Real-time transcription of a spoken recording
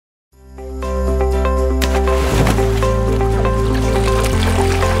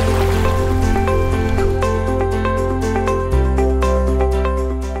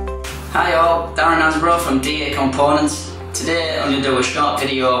Components. Today I'm going to do a short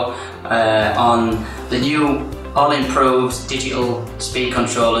video on the new all-improved digital speed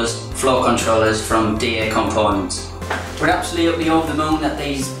controllers, flow controllers from DA Components. We're absolutely over the moon that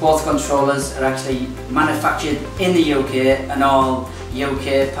both controllers are actually manufactured in the UK and all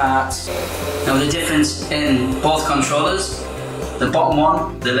UK parts. Now the difference in both controllers, the bottom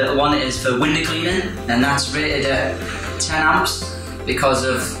one, the little one, is for window cleaning, and that's rated at 10 amps because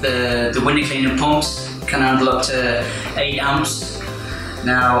of the window cleaning pumps can handle up to 8 amps.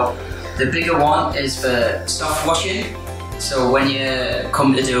 Now the bigger one is for soft washing, so when you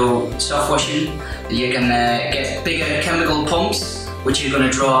come to do soft washing you can get bigger chemical pumps which are going to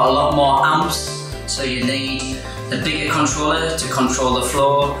draw a lot more amps, so you need a bigger controller to control the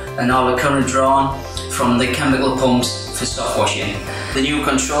flow and all the current drawn from the chemical pumps for soft washing. The new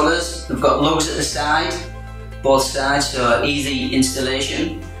controllers, they've got lugs at the side, both sides, so easy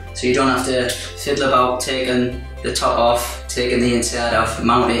installation, so you don't have to fiddle about taking the top off, taking the inside off,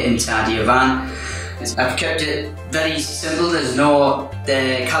 mount it inside your van. I've kept it very simple, there's no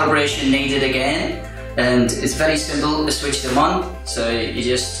calibration needed again, and it's very simple to switch them on. So you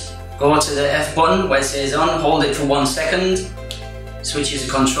just go to the F button where it says on, hold it for 1 second, switches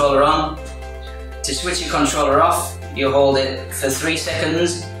the controller on. To switch the controller off, you hold it for 3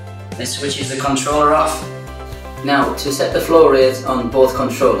 seconds, it switches the controller off. Now, to set the flow rate on both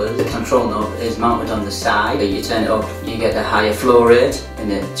controllers, the control knob is mounted on the side. You turn it up, you get a higher flow rate,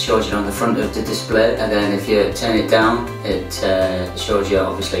 and it shows you on the front of the display. And then if you turn it down, it shows you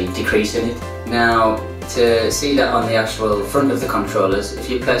obviously decreasing it. Now, to see that on the actual front of the controllers, if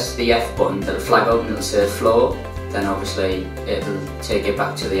you press the F button, it'll flag up and it'll say flow. Then obviously it'll take you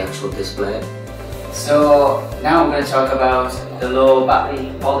back to the actual display. So now we're going to talk about the low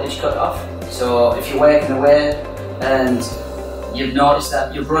battery voltage cutoff. So if you're working away and you've noticed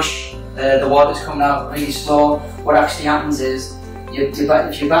that your brush, the water's coming out really slow, what actually happens is, if your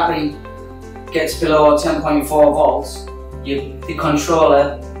battery gets below 10.4 volts, the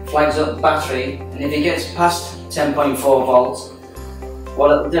controller flags up the battery, and if it gets past 10.4 volts, what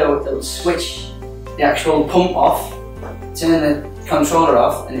it'll do, it'll switch the actual pump off, turn the controller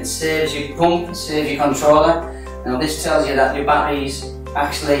off, and it saves your pump, saves your controller. Now this tells you that your battery's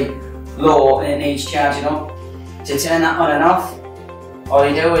actually low and it needs charging up. To turn that on and off, all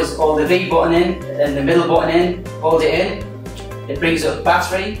you do is hold the V button in and the middle button in, hold it in, it brings up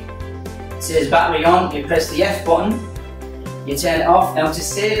battery, it says battery on, you press the F button, you turn it off. Now to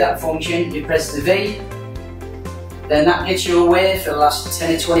save that function, you press the V, then that gets you away for the last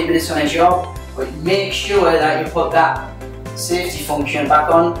 10 to 20 minutes on a job, but make sure that you put that safety function back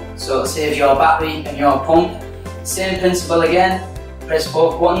on, so it saves your battery and your pump. Same principle again, press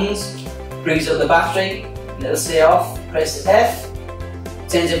both buttons, brings up the battery, and it'll say off, press F,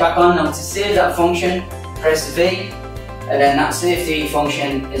 turns it back on. Now to save that function, press V, and then that safety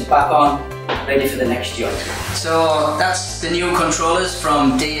function is back on, ready for the next job. So that's the new controllers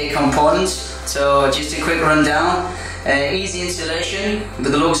from DA Components. So just a quick rundown. Easy installation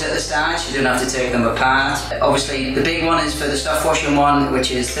with the lugs at the side, you don't have to take them apart. Obviously the big one is for the soft washing one, which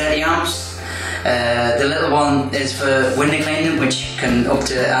is 30 amps. The little one is for window cleaning, which can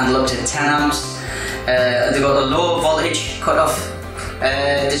handle up to 10 amps. They've got the low voltage cut-off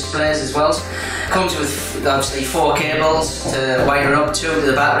displays as well. Comes with obviously 4 cables to wire up, 2 to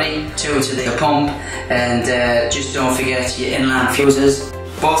the battery, 2 to the pump, and just don't forget your inline fuses.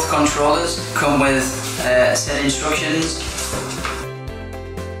 Both controllers come with set instructions.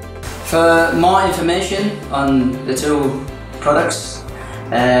 For more information on the 2 products,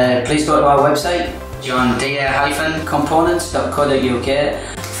 please go to our website, join da-components.co.uk.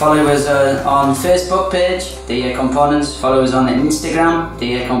 Follow us on Facebook page, DA Components. Follow us on Instagram,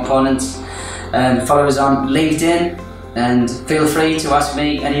 DA Components. And follow us on LinkedIn. And feel free to ask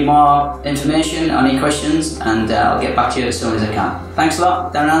me any more information, any questions, and I'll get back to you as soon as I can. Thanks a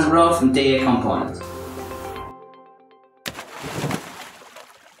lot, Darren Ansborough from DA Components.